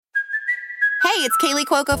Hey, it's Kaylee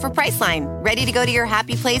Cuoco for Priceline. Ready to go to your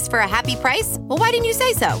happy place for a happy price? Well, why didn't you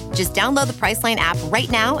say so? Just download the Priceline app right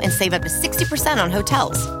now and save up to 60% on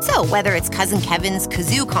hotels. So whether it's Cousin Kevin's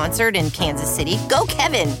Kazoo Concert in Kansas City, go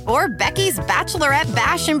Kevin, or Becky's Bachelorette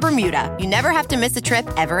Bash in Bermuda, you never have to miss a trip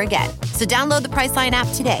ever again. So download the Priceline app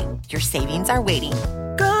today. Your savings are waiting.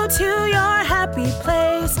 Go to your happy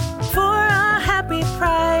place for a happy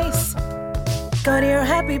price. Go to your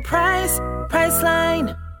happy price,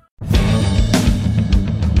 Priceline.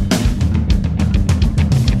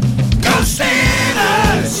 Go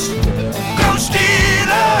Steelers! Go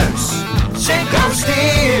Steelers! Say go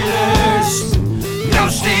Steelers! Go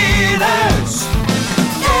Steelers!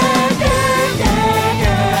 Yeah, yeah, yeah,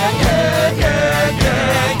 yeah, yeah,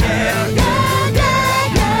 yeah, yeah, yeah,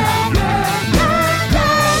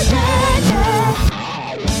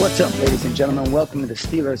 yeah. What's up, ladies and gentlemen? Welcome to the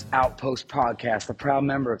Steelers Outpost Podcast, a proud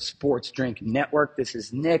member of Sports Drink Network. This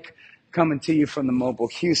is Nick coming to you from the mobile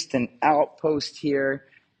Houston Outpost here.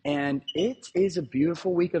 And it is a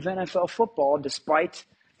beautiful week of NFL football despite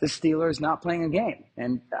the Steelers not playing a game.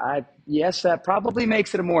 And yes, that probably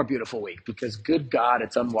makes it a more beautiful week because, good God,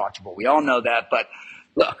 it's unwatchable. We all know that. But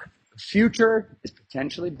look, the future is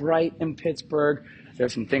potentially bright in Pittsburgh.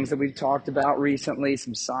 There's some things that we've talked about recently,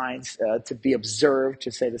 some signs to be observed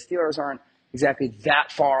to say the Steelers aren't exactly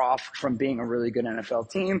that far off from being a really good NFL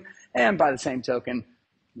team. And by the same token,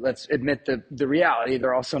 let's admit the reality,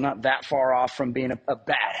 they're also not that far off from being a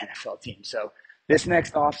bad NFL team. So this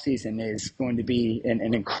next offseason is going to be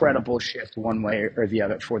an incredible shift one way or the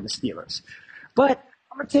other for the Steelers. But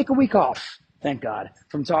I'm going to take a week off, thank God,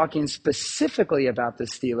 from talking specifically about the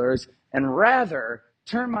Steelers and rather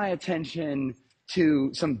turn my attention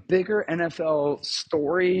to some bigger NFL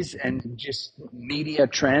stories and just media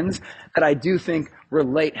trends that I do think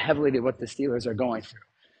relate heavily to what the Steelers are going through.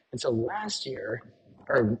 And so last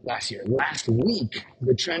week,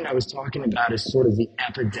 the trend I was talking about is sort of the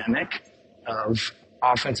epidemic of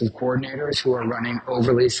offensive coordinators who are running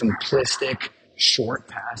overly simplistic, short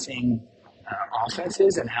passing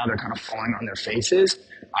offenses and how they're kind of falling on their faces.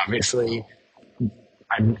 Obviously,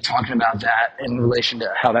 I'm talking about that in relation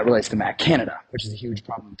to how that relates to Matt Canada, which is a huge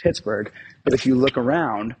problem in Pittsburgh. But if you look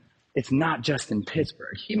around, it's not just in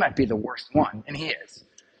Pittsburgh. He might be the worst one, and he is.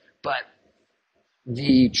 But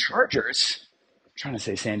the Chargers, I'm trying to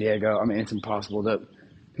say San Diego, I mean, it's impossible to,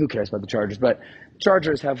 who cares about the Chargers? But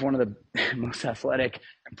Chargers have one of the most athletic,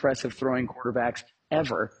 impressive throwing quarterbacks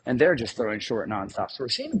ever, and they're just throwing short nonstop. So we're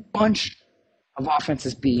seeing a bunch of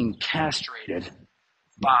offenses being castrated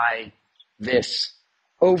by this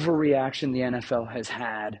overreaction the NFL has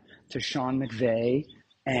had to Sean McVay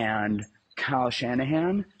and Kyle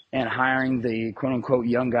Shanahan and hiring the quote-unquote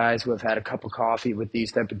young guys who have had a cup of coffee with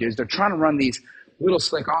these type of dudes. They're trying to run these little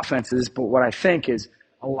slick offenses, but what I think is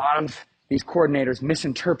a lot of these coordinators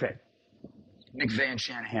misinterpret McVay and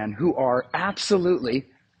Shanahan, who are absolutely,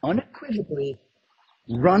 unequivocally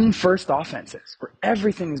run-first offenses, where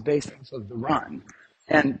everything is based off of the run.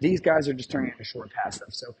 And these guys are just turning into short pass stuff.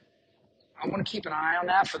 So I want to keep an eye on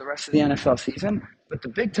that for the rest of the NFL season. But the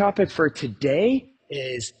big topic for today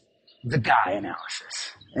is the guy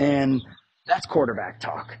analysis. And that's quarterback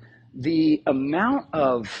talk. The amount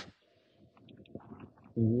of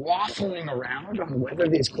waffling around on whether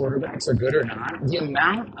these quarterbacks are good or not, the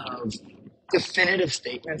amount of definitive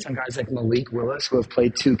statements on guys like Malik Willis, who have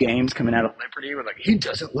played 2 games coming out of Liberty, were like, he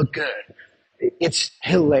doesn't look good. It's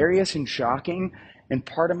hilarious and shocking. And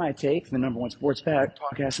part of my take, the number one sports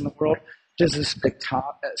podcast in the world, does a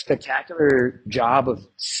spectacular job of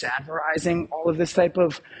satirizing all of this type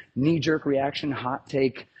of knee-jerk reaction, hot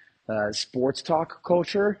take, sports talk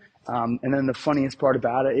culture. And then the funniest part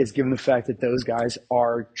about it is, given the fact that those guys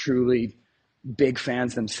are truly big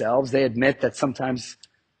fans themselves, they admit that sometimes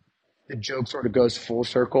the joke sort of goes full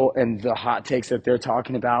circle and the hot takes that they're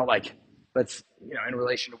talking about, like, in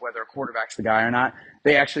relation to whether a quarterback's the guy or not,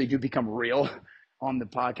 they actually do become real on the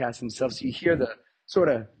podcast themselves. So you hear the sort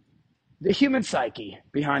of the human psyche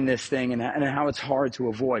behind this thing and how it's hard to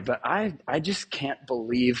avoid. But I just can't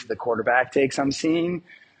believe the quarterback takes I'm seeing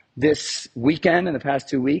this weekend and the past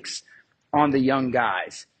 2 weeks on the young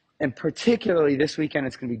guys. And particularly this weekend,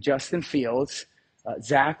 it's going to be Justin Fields,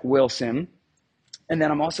 Zach Wilson. And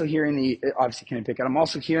then I'm also hearing obviously Kenny Pickett, I'm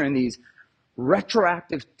also hearing these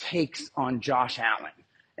retroactive takes on Josh Allen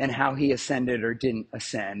and how he ascended or didn't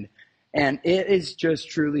ascend. And it is just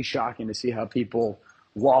truly shocking to see how people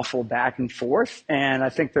waffle back and forth. And I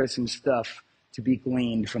think there's some stuff to be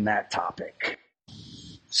gleaned from that topic.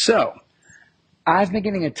 So I've been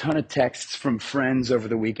getting a ton of texts from friends over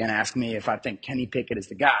the weekend asking me if I think Kenny Pickett is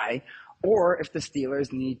the guy or if the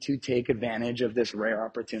Steelers need to take advantage of this rare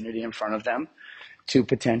opportunity in front of them to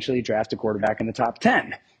potentially draft a quarterback in the top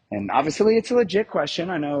 10. And obviously it's a legit question.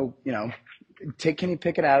 I know, take Kenny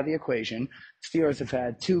Pickett out of the equation. Steelers have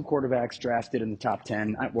had 2 quarterbacks drafted in the top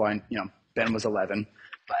 10. One, Ben was 11,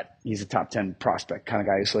 but he's a top 10 prospect kind of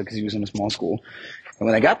guy because he was in a small school. And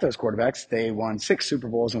when they got those quarterbacks, they won 6 Super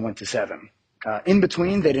Bowls and went to 7. In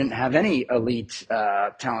between, they didn't have any elite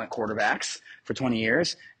talent quarterbacks for 20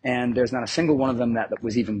 years, and there's not a single one of them that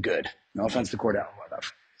was even good. No offense to Cordell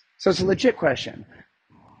Love. So it's a legit question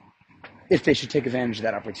if they should take advantage of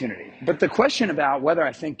that opportunity. But the question about whether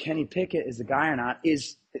I think Kenny Pickett is the guy or not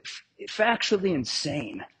is factually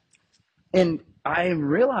insane. And I am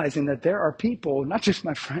realizing that there are people, not just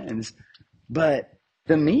my friends, but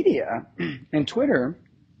the media and Twitter,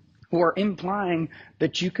 who are implying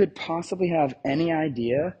that you could possibly have any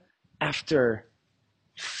idea after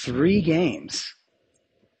 3 games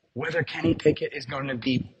whether Kenny Pickett is going to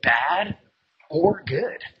be bad or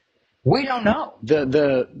good. We don't know.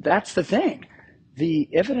 That's the thing. The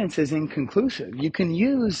evidence is inconclusive. You can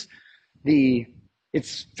use it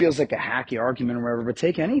feels like a hacky argument or whatever, but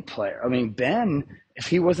take any player. I mean, Ben, if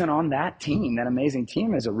he wasn't on that team, that amazing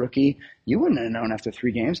team as a rookie, you wouldn't have known after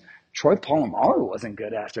 3 games. Troy Polamalu wasn't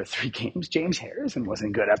good after 3 games. James Harrison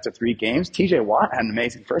wasn't good after 3 games. TJ Watt had an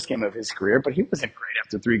amazing first game of his career, but he wasn't great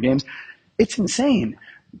after 3 games. It's insane.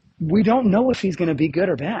 We don't know if he's going to be good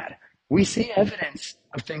or bad. We see evidence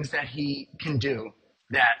of things that he can do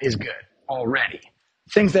that is good already.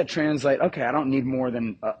 Things that translate, okay, I don't need more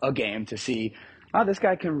than a game to see, this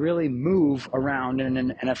guy can really move around in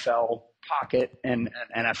an NFL pocket and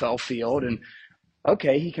an NFL field. And,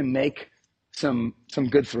 okay, he can make some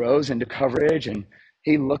good throws into coverage, and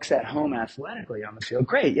he looks at home athletically on the field.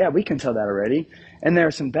 Great, yeah, we can tell that already. And there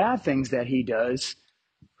are some bad things that he does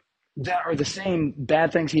that are the same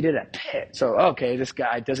bad things he did at Pitt. So, okay, this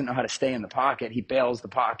guy doesn't know how to stay in the pocket. He bails the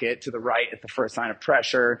pocket to the right at the first sign of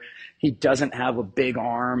pressure. He doesn't have a big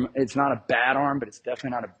arm. It's not a bad arm, but it's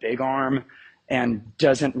definitely not a big arm, and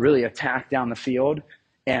doesn't really attack down the field.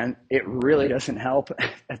 And it really doesn't help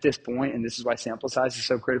at this point, and this is why sample size is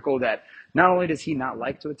so critical, that not only does he not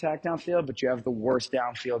like to attack downfield, but you have the worst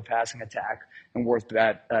downfield passing attack and worst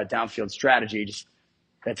downfield strategy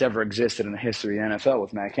that's ever existed in the history of the NFL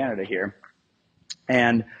with Matt Canada here.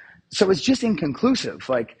 And so it's just inconclusive.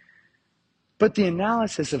 But the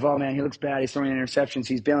analysis of, oh man, he looks bad, he's throwing interceptions,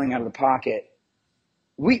 he's bailing out of the pocket.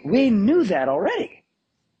 We knew that already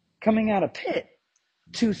coming out of Pitt.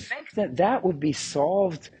 To think that would be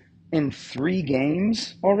solved in 3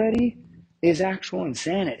 games already is actual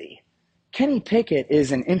insanity. Kenny Pickett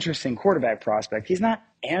is an interesting quarterback prospect. He's not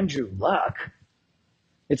Andrew Luck.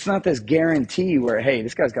 It's not this guarantee where, hey,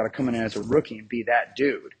 this guy's got to come in as a rookie and be that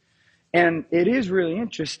dude. And it is really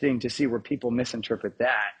interesting to see where people misinterpret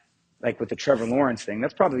that, like with the Trevor Lawrence thing.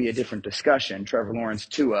 That's probably a different discussion. Trevor Lawrence,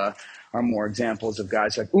 Tua are more examples of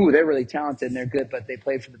guys like, ooh, they're really talented and they're good, but they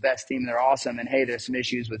played for the best team. They're awesome. And, hey, there's some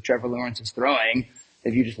issues with Trevor Lawrence's throwing.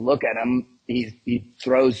 If you just look at him, he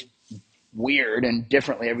throws weird and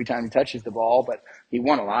differently every time he touches the ball, but he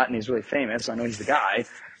won a lot and he's really famous. So I know he's the guy.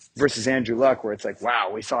 Versus Andrew Luck, where it's like,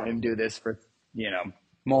 wow, we saw him do this for,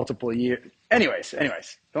 multiple years. Anyways,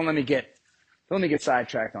 don't let me get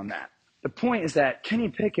sidetracked on that. The point is that Kenny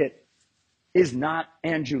Pickett is not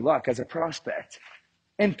Andrew Luck as a prospect.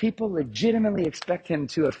 And people legitimately expect him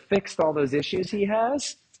to have fixed all those issues he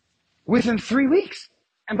has within 3 weeks.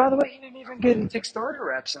 And by the way, he didn't even get into starter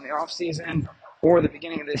reps in the offseason or the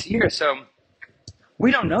beginning of this year. So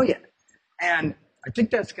we don't know yet. And I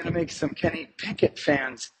think that's going to make some Kenny Pickett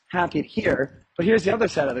fans happy to hear. But here's the other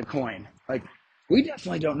side of the coin. We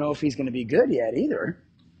definitely don't know if he's going to be good yet either,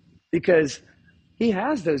 because he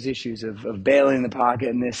has those issues of bailing in the pocket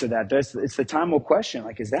and this or that. It's the time will question.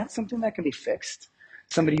 Is that something that can be fixed?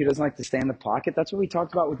 Somebody who doesn't like to stay in the pocket? That's what we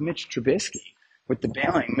talked about with Mitch Trubisky. With the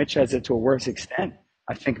bailing, Mitch has it to a worse extent,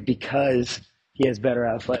 I think, because he has better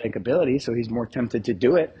athletic ability, so he's more tempted to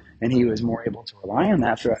do it, and he was more able to rely on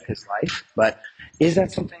that throughout his life. But is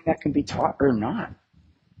that something that can be taught or not?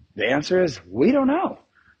 The answer is we don't know.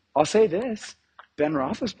 I'll say this. Ben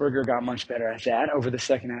Roethlisberger got much better at that over the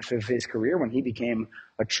second half of his career when he became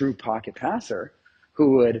a true pocket passer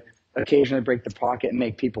who would occasionally break the pocket and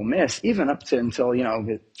make people miss, even up to until,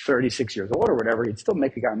 36 years old or whatever. He'd still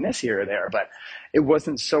make a guy miss here or there, but it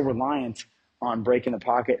wasn't so reliant on breaking the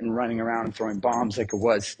pocket and running around and throwing bombs like it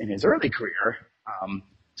was in his early career.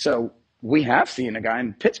 So we have seen a guy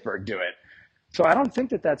in Pittsburgh do it. So I don't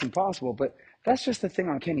think that that's impossible, but that's just the thing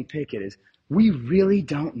on Kenny Pickett is we really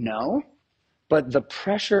don't know. But the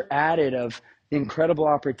pressure added of the incredible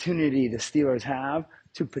opportunity the Steelers have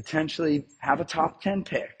to potentially have a top 10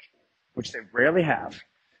 pick, which they rarely have,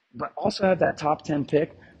 but also have that top 10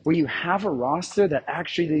 pick where you have a roster that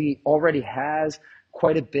actually already has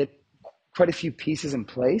quite a few pieces in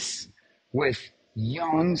place with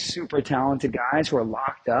young, super talented guys who are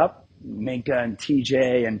locked up, Minka and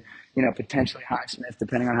TJ and, potentially Highsmith,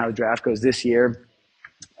 depending on how the draft goes this year.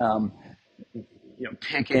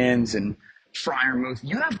 Pickens and Freiermuth.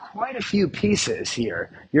 You have quite a few pieces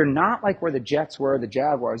here. You're not like where the Jets were, the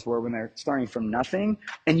Jaguars were when they're starting from nothing.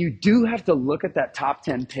 And you do have to look at that top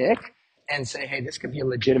 10 pick and say, hey, this could be a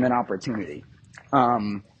legitimate opportunity.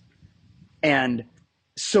 And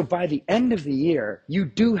so by the end of the year, you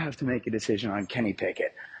do have to make a decision on Kenny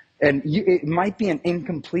Pickett. And it might be an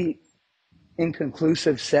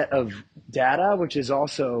inconclusive set of data, which is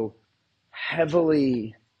also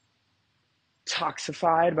heavily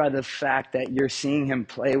toxified by the fact that you're seeing him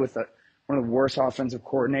play with one of the worst offensive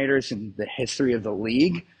coordinators in the history of the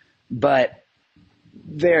league. But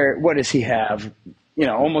what does he have?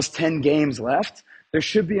 Almost 10 games left. There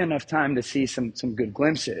should be enough time to see some good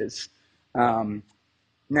glimpses.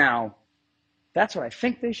 Now, that's what I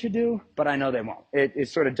think they should do, but I know they won't. It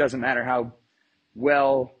sort of doesn't matter how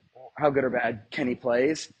good or bad Kenny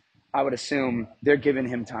plays. I would assume they're giving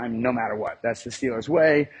him time no matter what. That's the Steelers'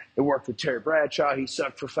 way. It worked with Terry Bradshaw. He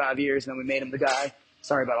sucked for 5 years, and then we made him the guy.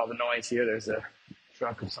 Sorry about all the noise here. There's a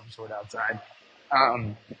truck of some sort outside.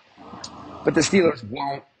 But the Steelers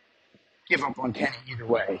won't give up on Kenny either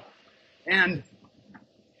way. And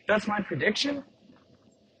that's my prediction.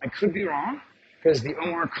 I could be wrong because the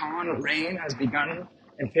Omar Khan reign has begun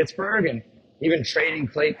in Pittsburgh, and even trading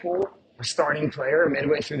Claypool, a starting player,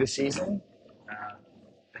 midway through the season.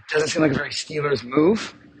 Doesn't seem like a very Steelers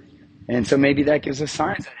move. And so maybe that gives us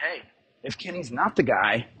signs that, hey, if Kenny's not the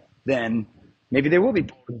guy, then maybe they will be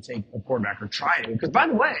bold to take a quarterback or try to. Because, by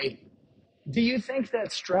the way, do you think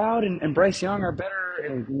that Stroud and Bryce Young are better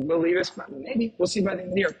and Will Levis? Maybe. We'll see by the end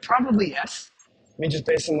of the year. Probably yes. I mean, just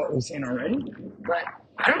based on what we've seen already. But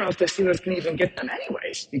I don't know if the Steelers can even get them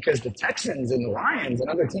anyways because the Texans and the Lions and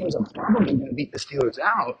other teams are probably going to beat the Steelers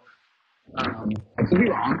out. I could be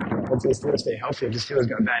wrong. Hopefully the Steelers stay healthy. If the Steelers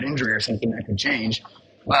got a bad injury or something, that could change.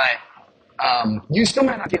 But you still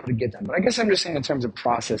might not be able to get them. But I guess I'm just saying in terms of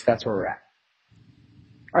process, that's where we're at.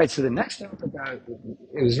 All right, so the next topic,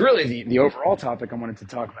 it was really the overall topic I wanted to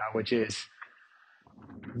talk about, which is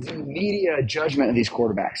the media judgment of these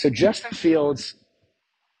quarterbacks. So Justin Fields,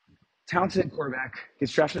 talented quarterback,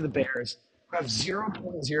 gets drafted to the Bears, who have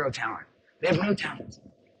 0.0 talent. They have no talent.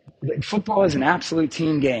 Football is an absolute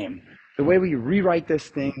team game. The way we rewrite this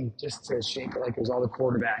thing just to shape it like it was all the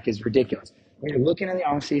quarterback is ridiculous. When you're looking in the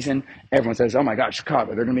offseason, everyone says, oh my God,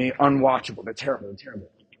 Chicago, they're going to be unwatchable. They're terrible.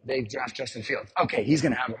 They draft Justin Fields. Okay, he's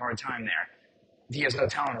going to have a hard time there. He has no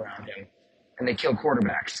talent around him. And they kill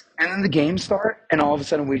quarterbacks. And then the games start, and all of a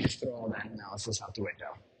sudden we just throw all that analysis out the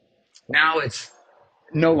window. Now it's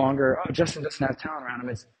no longer, Justin doesn't have talent around him.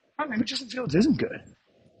 It's, maybe Justin Fields isn't good.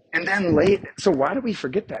 And then so why do we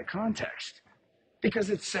forget that context?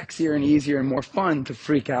 Because it's sexier and easier and more fun to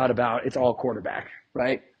freak out about it's all quarterback,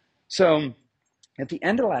 right? So at the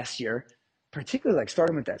end of last year, particularly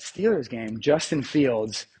starting with that Steelers game, Justin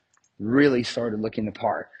Fields really started looking the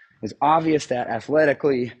part. It's obvious that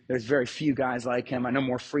athletically, there's very few guys like him. I know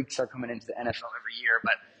more freaks are coming into the NFL every year,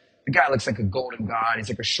 but the guy looks like a golden god. He's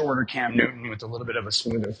like a shorter Cam Newton with a little bit of a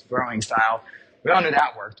smoother throwing style. We all knew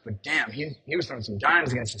that worked, but damn, he was throwing some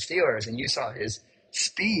dimes against the Steelers, and you saw his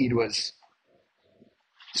speed was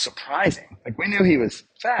surprising. We knew he was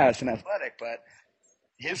fast and athletic, but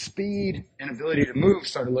his speed and ability to move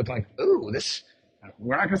started looking like,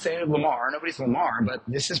 we're not going to say Lamar. Nobody's Lamar, but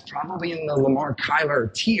this is probably in the Lamar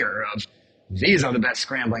Kyler tier of these are the best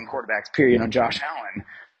scrambling quarterbacks, period, on Josh Allen.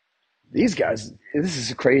 These guys, this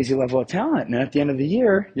is a crazy level of talent. And at the end of the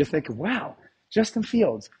year, you're thinking, wow, Justin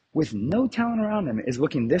Fields, with no talent around him, is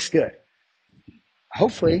looking this good.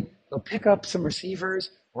 Hopefully, they'll pick up some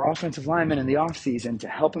receivers or offensive linemen in the offseason to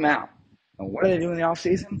help him out. And what do they do in the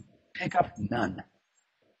offseason? Pick up none.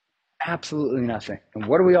 Absolutely nothing. And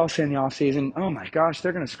what do we all say in the offseason? Oh my gosh,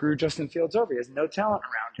 they're going to screw Justin Fields over. He has no talent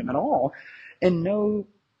around him at all and no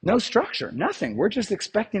structure, nothing. We're just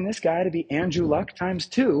expecting this guy to be Andrew Luck times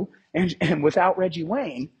 2 and without Reggie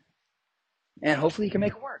Wayne, and hopefully he can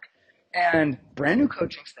make it work. And brand new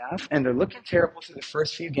coaching staff, and they're looking terrible through the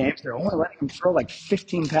first few games. They're only letting him throw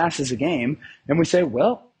 15 passes a game. And we say,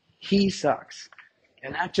 well, he sucks.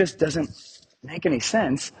 And that just doesn't make any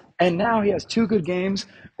sense. And now he has 2 good games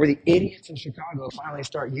where the idiots in Chicago finally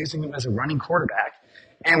start using him as a running quarterback.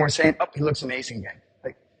 And we're saying, he looks amazing again.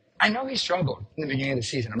 I know he struggled in the beginning of the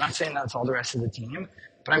season. I'm not saying that's all the rest of the team,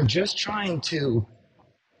 but I'm just trying to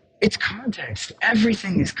It's context.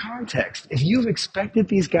 Everything is context. If you've expected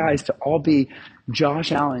these guys to all be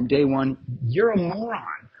Josh Allen day one, you're a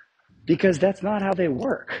moron because that's not how they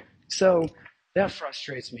work. So that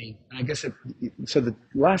frustrates me. And I guess so the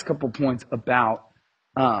last couple points about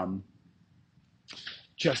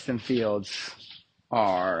Justin Fields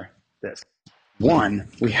are this. One,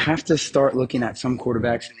 we have to start looking at some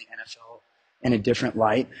quarterbacks in the NFL in a different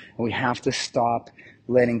light, and we have to stop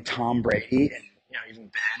letting Tom Brady and even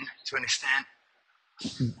Ben, to an extent,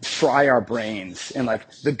 fry our brains. And like,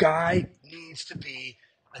 the guy needs to be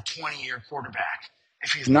a 20-year quarterback.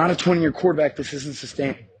 If he's not a 20-year quarterback, this isn't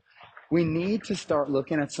sustainable. We need to start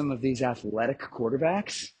looking at some of these athletic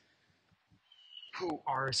quarterbacks who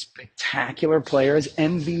are spectacular players,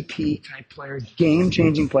 MVP type players,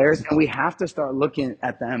 game-changing players, and we have to start looking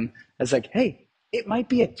at them as like, hey, it might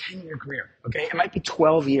be a 10-year career, okay? It might be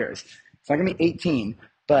 12 years. It's not going to be 18,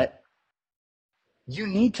 but you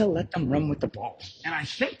need to let them run with the ball. And I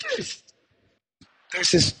think there's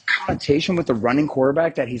this connotation with the running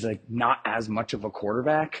quarterback that he's like not as much of a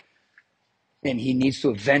quarterback, and he needs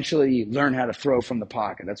to eventually learn how to throw from the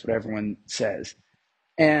pocket. That's what everyone says.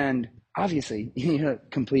 And obviously, you need to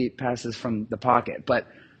complete passes from the pocket. But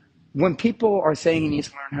when people are saying he needs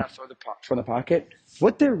to learn how to throw from the pocket,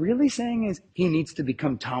 what they're really saying is he needs to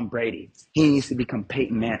become Tom Brady. He needs to become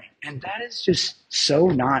Peyton Manning. And that is just so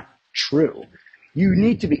not true. You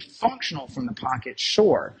need to be functional from the pocket,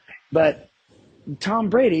 sure. But Tom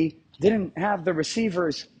Brady didn't have the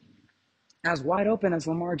receivers as wide open as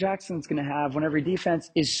Lamar Jackson's going to have when every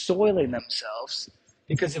defense is soiling themselves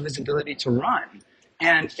because of his ability to run.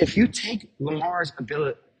 And if you take Lamar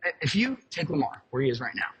where he is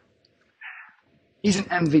right now, he's an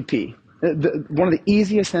MVP. One of the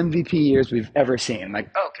easiest MVP years we've ever seen. Like,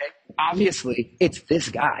 okay, obviously it's this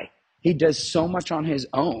guy. He does so much on his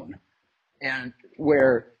own. And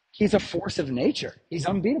where he's a force of nature. He's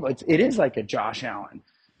unbeatable. It is like a Josh Allen.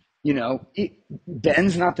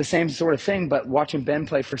 Ben's not the same sort of thing, but watching Ben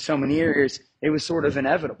play for so many years, it was sort of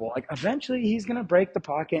inevitable. Like, eventually he's going to break the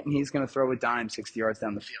pocket and he's going to throw a dime 60 yards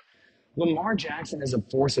down the field. Lamar Jackson is a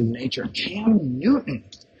force of nature. Cam Newton,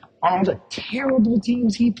 on all the terrible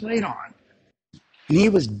teams he played on, and he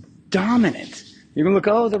was dominant. You're going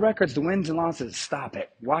to look, the records, the wins and losses. Stop it.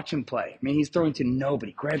 Watch him play. I mean, he's throwing to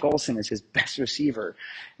nobody. Greg Olsen is his best receiver.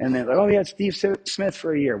 And then, he had Steve Smith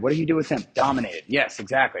for a year. What did he do with him? Dominated. Yes,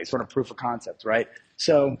 exactly. It's sort of proof of concept, right?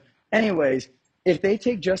 So, anyways, if they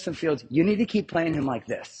take Justin Fields, you need to keep playing him like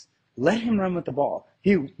this. Let him run with the ball.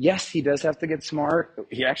 Yes, he does have to get smart.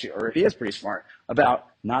 He is pretty smart about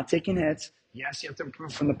not taking hits. Yes, you have to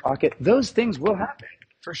improve from the pocket. Those things will happen,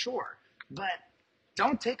 for sure. But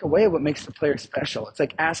don't take away what makes the player special. It's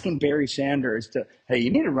like asking Barry Sanders hey, you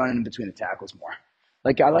need to run in between the tackles more.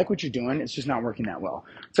 Like, I like what you're doing. It's just not working that well.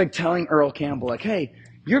 It's like telling Earl Campbell, like, hey,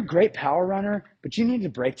 you're a great power runner, but you need to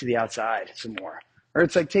break to the outside some more. Or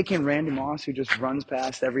it's like taking Randy Moss, who just runs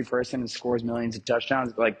past every person and scores millions of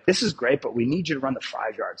touchdowns. Like, this is great, but we need you to run the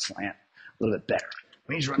 5-yard slant a little bit better.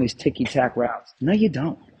 We need you to run these ticky-tack routes. No, you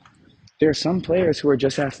don't. There are some players who are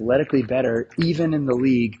just athletically better, even in the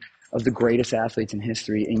league of the greatest athletes in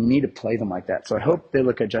history, and you need to play them like that. So I hope they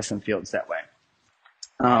look at Justin Fields that way.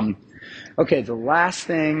 Okay, the last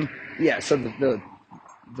thing, so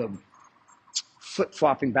the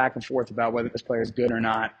flip-flopping back and forth about whether this player is good or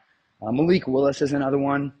not. Malik Willis is another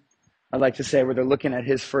one, I'd like to say, where they're looking at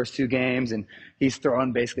his first 2 games, and he's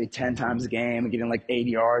throwing basically 10 times a game and getting like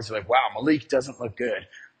 80 yards. They're like, wow, Malik doesn't look good.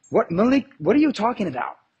 Malik, what are you talking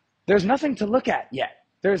about? There's nothing to look at yet.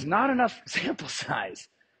 There's not enough sample size.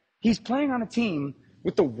 He's playing on a team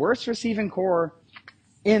with the worst receiving core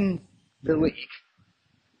in the league.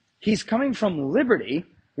 He's coming from Liberty,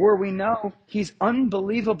 where we know he's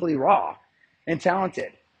unbelievably raw and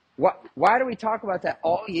talented. Why do we talk about that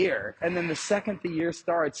all year? And then the second the year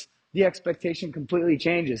starts, the expectation completely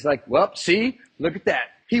changes. Like, well, see, look at that.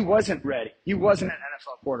 He wasn't ready. He wasn't an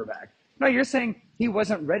NFL quarterback. No, you're saying he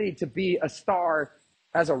wasn't ready to be a star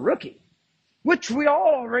as a rookie, which we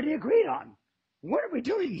all already agreed on. What are we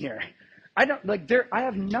doing here? I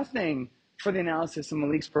have nothing for the analysis of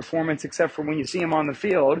Malik's performance except for when you see him on the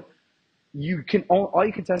field, all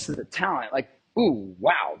you can test is the talent. Like, ooh,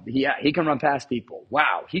 wow, yeah, he can run past people.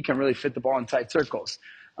 Wow, he can really fit the ball in tight circles.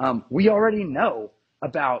 We already know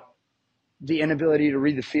about the inability to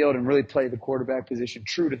read the field and really play the quarterback position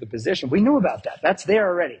true to the position. We knew about that. That's there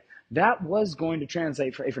already. That was going to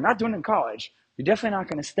translate if you're not doing it in college, you're definitely not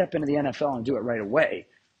going to step into the NFL and do it right away,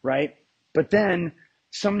 right? But then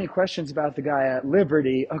so many questions about the guy at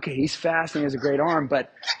Liberty. Okay, he's fast and he has a great arm,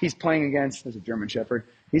 but he's playing against, there's a German Shepherd.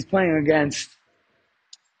 He's playing against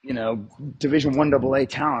Division One AA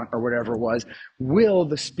talent or whatever it was. Will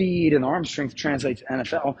the speed and arm strength translate to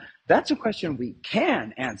NFL? That's a question we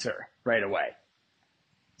can answer right away.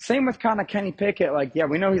 Same with kind of Kenny Pickett.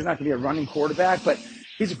 We know he's not going to be a running quarterback, but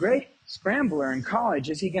he's a great scrambler in college.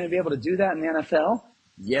 Is he going to be able to do that in the NFL?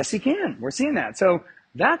 Yes, he can. We're seeing that. So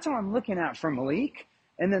that's what I'm looking at for Malik.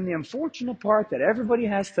 And then the unfortunate part that everybody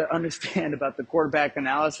has to understand about the quarterback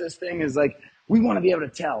analysis thing is we want to be able to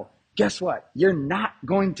tell. Guess what? You're not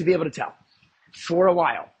going to be able to tell for a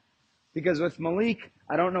while. Because with Malik,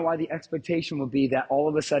 I don't know why the expectation would be that all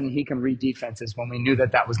of a sudden he can read defenses when we knew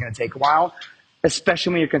that was going to take a while,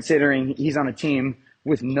 especially when you're considering he's on a team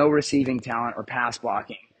with no receiving talent or pass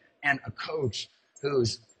blocking and a coach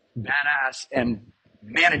who's badass and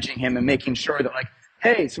managing him and making sure that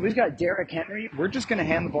hey, so we've got Derrick Henry. We're just going to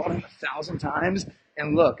hand the ball to him 1,000 times.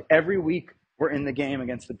 And look, every week we're in the game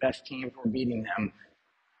against the best team. We're beating them.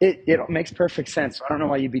 It makes perfect sense. So I don't know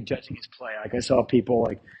why you'd be judging his play. I saw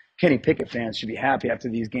people Kenny Pickett fans should be happy after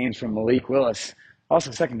these games from Malik Willis. Also,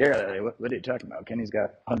 secondarily, what are you talking about? Kenny's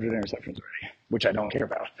got 100 interceptions already, which I don't care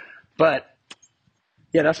about. But,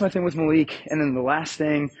 yeah, that's my thing with Malik. And then the last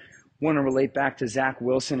thing, want to relate back to Zach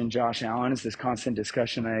Wilson and Josh Allen is this constant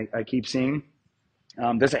discussion I keep seeing.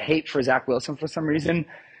 There's a hate for Zach Wilson for some reason,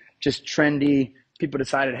 just trendy. People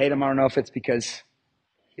decided to hate him. I don't know if it's because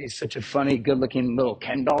he's such a funny, good-looking little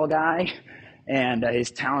Ken doll guy, and his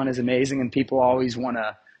talent is amazing, and people always want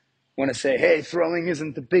to say, hey, throwing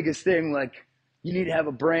isn't the biggest thing. You need to have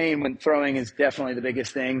a brain when throwing is definitely the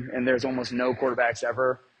biggest thing, and there's almost no quarterbacks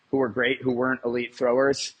ever who were great who weren't elite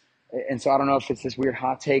throwers. And so I don't know if it's this weird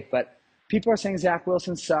hot take, but people are saying Zach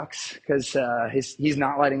Wilson sucks because he's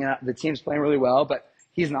not lighting it up. The team's playing really well, but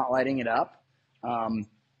he's not lighting it up.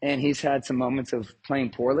 And he's had some moments of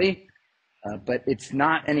playing poorly, but it's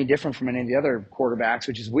not any different from any of the other quarterbacks,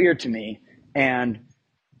 which is weird to me. And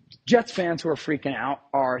Jets fans who are freaking out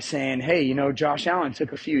are saying, hey, Josh Allen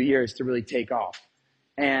took a few years to really take off.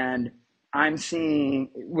 And I'm seeing,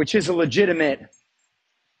 which is a legitimate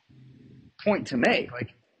point to make,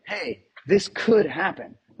 hey, this could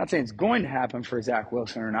happen. I'm not saying it's going to happen for Zach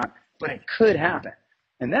Wilson or not, but it could happen.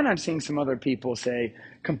 And then I'm seeing some other people say,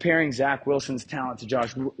 comparing Zach Wilson's talent to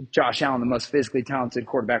Josh Allen, the most physically talented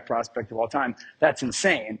quarterback prospect of all time, that's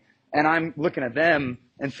insane. And I'm looking at them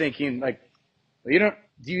and thinking,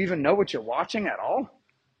 do you even know what you're watching at all?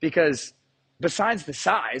 Because besides the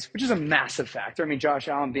size, which is a massive factor, Josh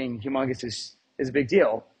Allen being humongous is a big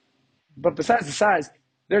deal. But besides the size,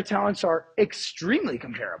 their talents are extremely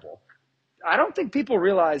comparable. I don't think people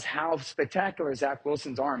realize how spectacular Zach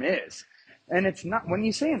Wilson's arm is. And it's not, when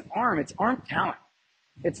you say an arm, it's arm talent.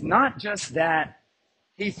 It's not just that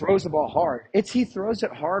he throws the ball hard. It's he throws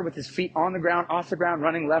it hard with his feet on the ground, off the ground,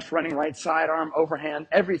 running left, running right, sidearm, overhand,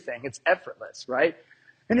 everything. It's effortless, right?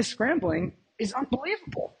 And his scrambling is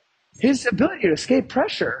unbelievable. His ability to escape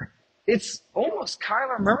pressure, it's almost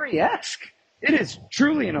Kyler Murray-esque. It is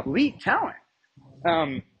truly an elite talent.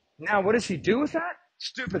 Now, what does he do with that?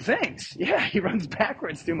 Stupid things. Yeah, he runs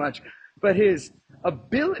backwards too much. But his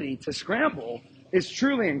ability to scramble is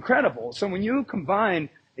truly incredible. So when you combine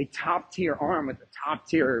a top-tier arm with a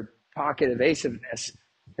top-tier pocket evasiveness,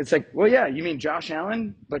 it's you mean Josh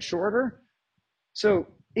Allen, but shorter? So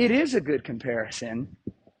it is a good comparison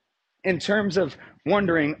in terms of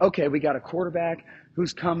wondering, okay, we got a quarterback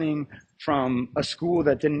who's coming from a school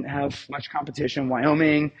that didn't have much competition,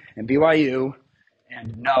 Wyoming and BYU.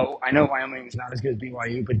 And no, I know Wyoming is not as good as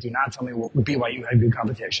BYU, but do not tell me BYU had good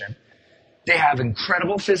competition. They have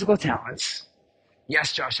incredible physical talents.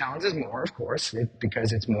 Yes, Josh Allen's is more, of course,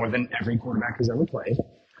 because it's more than every quarterback has ever played.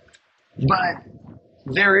 But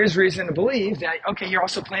there is reason to believe that, okay, you're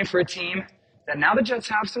also playing for a team that now the Jets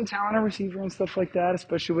have some talent at receiver and stuff like that,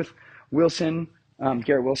 especially with Wilson,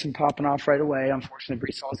 Garrett Wilson popping off right away. Unfortunately,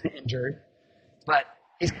 Breece Hall's injured. But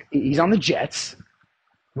he's on the Jets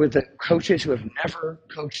with the coaches who have never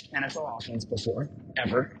coached NFL offense before,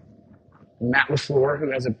 ever. Matt LaFleur, who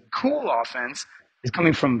has a cool offense, is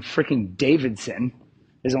coming from freaking Davidson.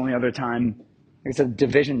 His only other time, it's a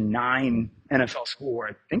Division IX NFL school where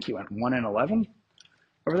I think he went 1-11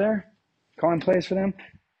 over there, calling plays for them.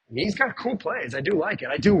 He's got cool plays. I do like it.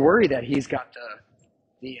 I do worry that he's got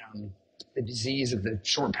the disease of the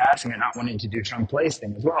short passing and not wanting to do chunk plays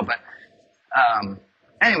thing as well. But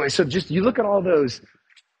anyway, so just you look at all those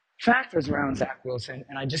factors around Zach Wilson,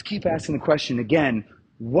 and I just keep asking the question again,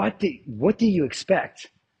 what do you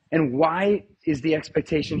expect? And why is the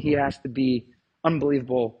expectation he has to be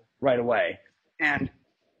unbelievable right away? And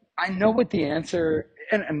I know what the answer,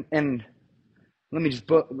 and let me just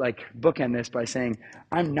bookend this by saying,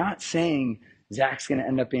 I'm not saying Zach's going to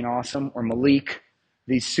end up being awesome or Malik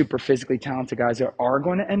these super physically talented guys that are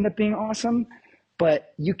going to end up being awesome.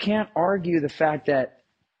 But you can't argue the fact that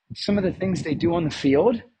some of the things they do on the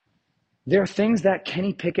field, there are things that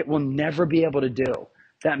Kenny Pickett will never be able to do,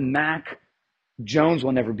 that Mac Jones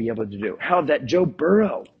will never be able to do. Hell, that Joe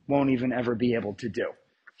Burrow won't even ever be able to do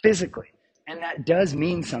physically. And that does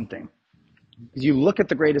mean something. You look at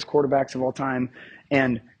the greatest quarterbacks of all time,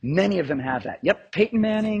 and many of them have that. Yep, Peyton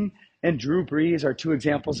Manning and Drew Brees are two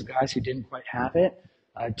examples of guys who didn't quite have it.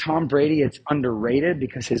 Tom Brady, it's underrated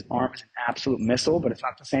because his arm is an absolute missile, but it's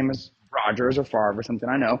not the same as Rodgers or Favre or something,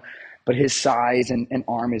 I know. But his size and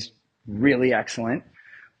arm is really excellent.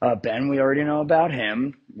 Ben, we already know about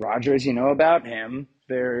him. Rodgers, you know about him.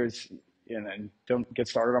 Don't get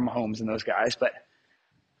started on Mahomes and those guys. But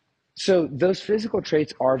so those physical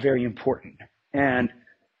traits are very important. And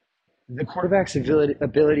the quarterback's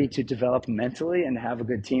ability to develop mentally and have a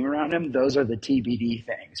good team around him, those are the TBD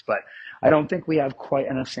things. But I don't think we have quite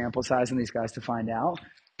enough sample size in these guys to find out.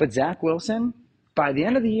 But Zach Wilson, by the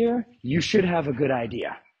end of the year, you should have a good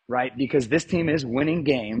idea, right? Because this team is winning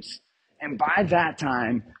games. And by that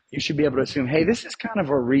time, you should be able to assume, hey, this is kind of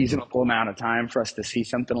a reasonable amount of time for us to see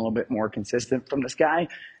something a little bit more consistent from this guy,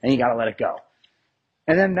 and you got to let it go.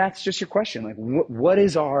 And then that's just your question. Like, what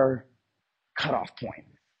is our cutoff point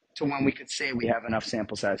to when we could say we have enough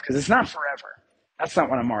sample size? Because it's not forever. That's not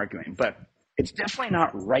what I'm arguing. But it's definitely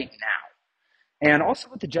not right now. And also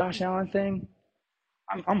with the Josh Allen thing,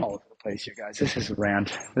 I'm all over the place here, guys. This is a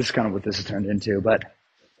rant. This is kind of what this has turned into. But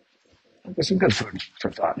there's some good food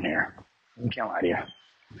for thought in here. I can't lie to you.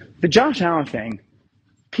 The Josh Allen thing,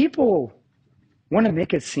 people want to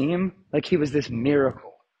make it seem like he was this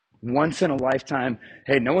miracle, once in a lifetime.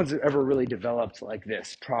 Hey, no one's ever really developed like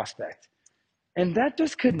this prospect. And that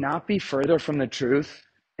just could not be further from the truth.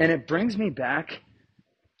 And it brings me back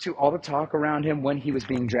to all the talk around him when he was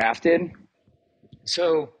being drafted.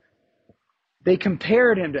 So they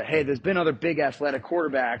compared him to, hey, there's been other big athletic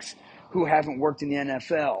quarterbacks who haven't worked in the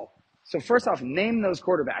NFL. So first off, name those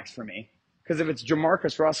quarterbacks for me. Because if it's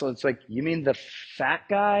Jamarcus Russell, it's like, you mean the fat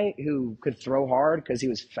guy who could throw hard because he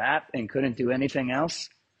was fat and couldn't do anything else?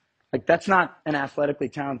 Like, that's not an athletically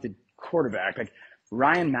talented quarterback. Like,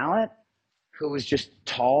 Ryan Mallett, who was just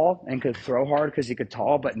tall and could throw hard because he could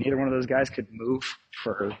tall, but neither one of those guys could move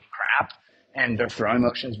for crap, and their throwing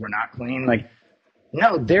motions were not clean. Like,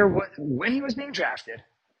 no, when he was being drafted,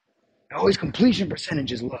 his completion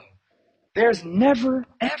percentage is low. There's never,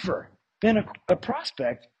 ever been a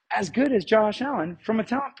prospect as good as Josh Allen from a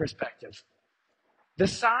talent perspective. The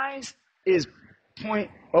size is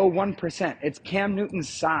 0.01%. It's Cam Newton's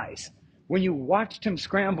size. When you watched him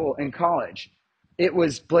scramble in college, it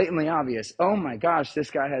was blatantly obvious. Oh my gosh,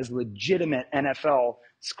 this guy has legitimate NFL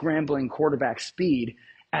scrambling quarterback speed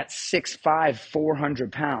at 6'5",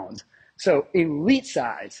 400 pounds. So elite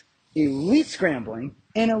size, elite scrambling,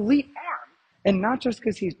 and elite arm. And not just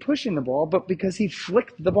because he's pushing the ball, but because he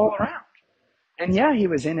flicked the ball around. And yeah, he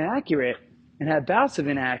was inaccurate and had bouts of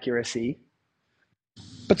inaccuracy,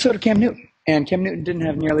 but so did Cam Newton. And Cam Newton didn't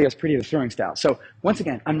have nearly as pretty of a throwing style. So once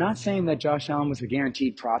again, I'm not saying that Josh Allen was a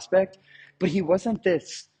guaranteed prospect, but he wasn't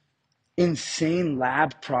this insane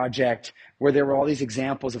lab project where there were all these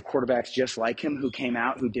examples of quarterbacks just like him who came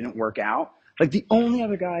out who didn't work out. Like, the only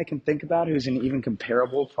other guy I can think about who's an even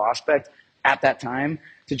comparable prospect at that time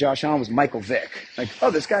to Josh Allen was Michael Vick. Like,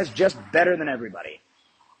 this guy's just better than everybody.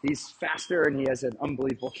 He's faster and he has an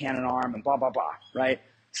unbelievable cannon arm and blah, blah, blah, right?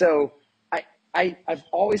 So I've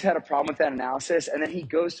always had a problem with that analysis. And then he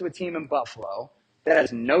goes to a team in Buffalo that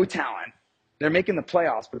has no talent. They're making the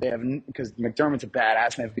playoffs, but they have, because McDermott's a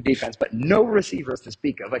badass and they have good defense, but no receivers to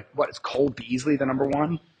speak of. Like, what, is Cole Beasley the number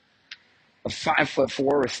one? A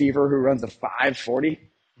 5'4" receiver who runs a 5.40,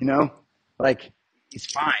 Like, he's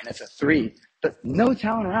fine. That's a 3. But no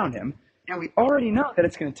talent around him. And we already know that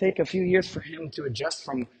it's going to take a few years for him to adjust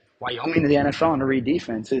from Wyoming to the NFL and to read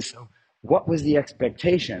defenses. So what was the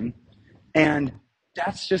expectation? And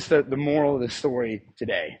that's just the moral of the story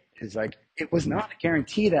today. Is like, it was not a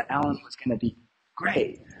guarantee that Allen was going to be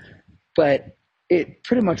great, but it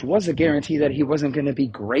pretty much was a guarantee that he wasn't going to be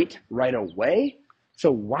great right away.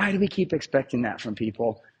 So why do we keep expecting that from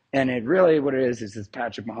people? And it really, what it is this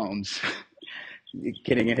Patrick Mahomes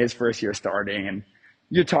getting in his first year starting. And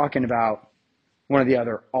you're talking about one of the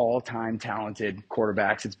other all-time talented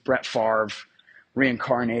quarterbacks. It's Brett Favre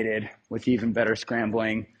reincarnated with even better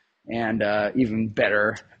scrambling and even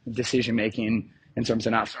better decision-making in terms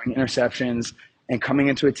of not throwing interceptions and coming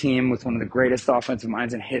into a team with one of the greatest offensive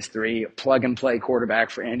minds in history, a plug-and-play quarterback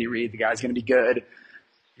for Andy Reid. The guy's going to be good.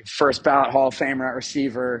 First ballot Hall of Famer at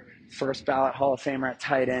receiver, first ballot Hall of Famer at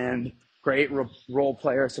tight end. great role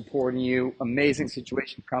player supporting you, amazing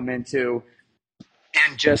situation to come into,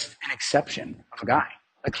 and just an exception of a guy.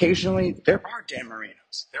 Occasionally, there are Dan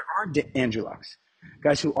Marinos, there are Andrew Lucks,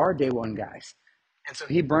 guys who are day one guys. And so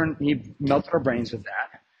he melted our brains with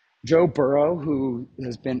that. Joe Burrow, who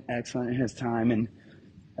has been excellent in his time in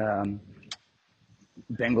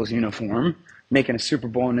Bengals uniform, making a Super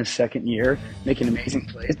Bowl in his second year, making amazing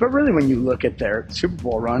plays. But really, when you look at their Super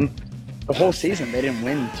Bowl run, the whole season, they didn't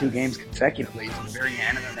win 2 games consecutively to the very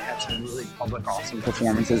end, and then they had some really public awesome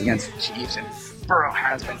performances against the Chiefs. And Burrow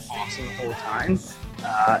has been awesome the whole time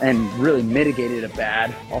and really mitigated a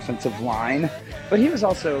bad offensive line. But he was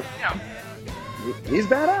also, he's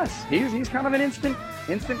badass. He's kind of an instant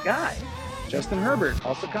guy. Justin Herbert,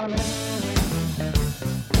 also kind of an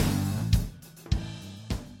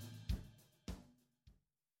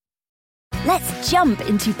Let's jump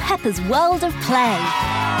into Peppa's world of play.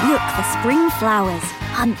 Look for spring flowers,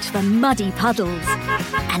 hunt for muddy puddles,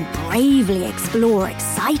 and bravely explore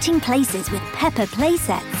exciting places with Peppa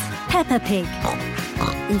playsets. Peppa Pig,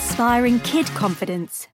 inspiring kid confidence.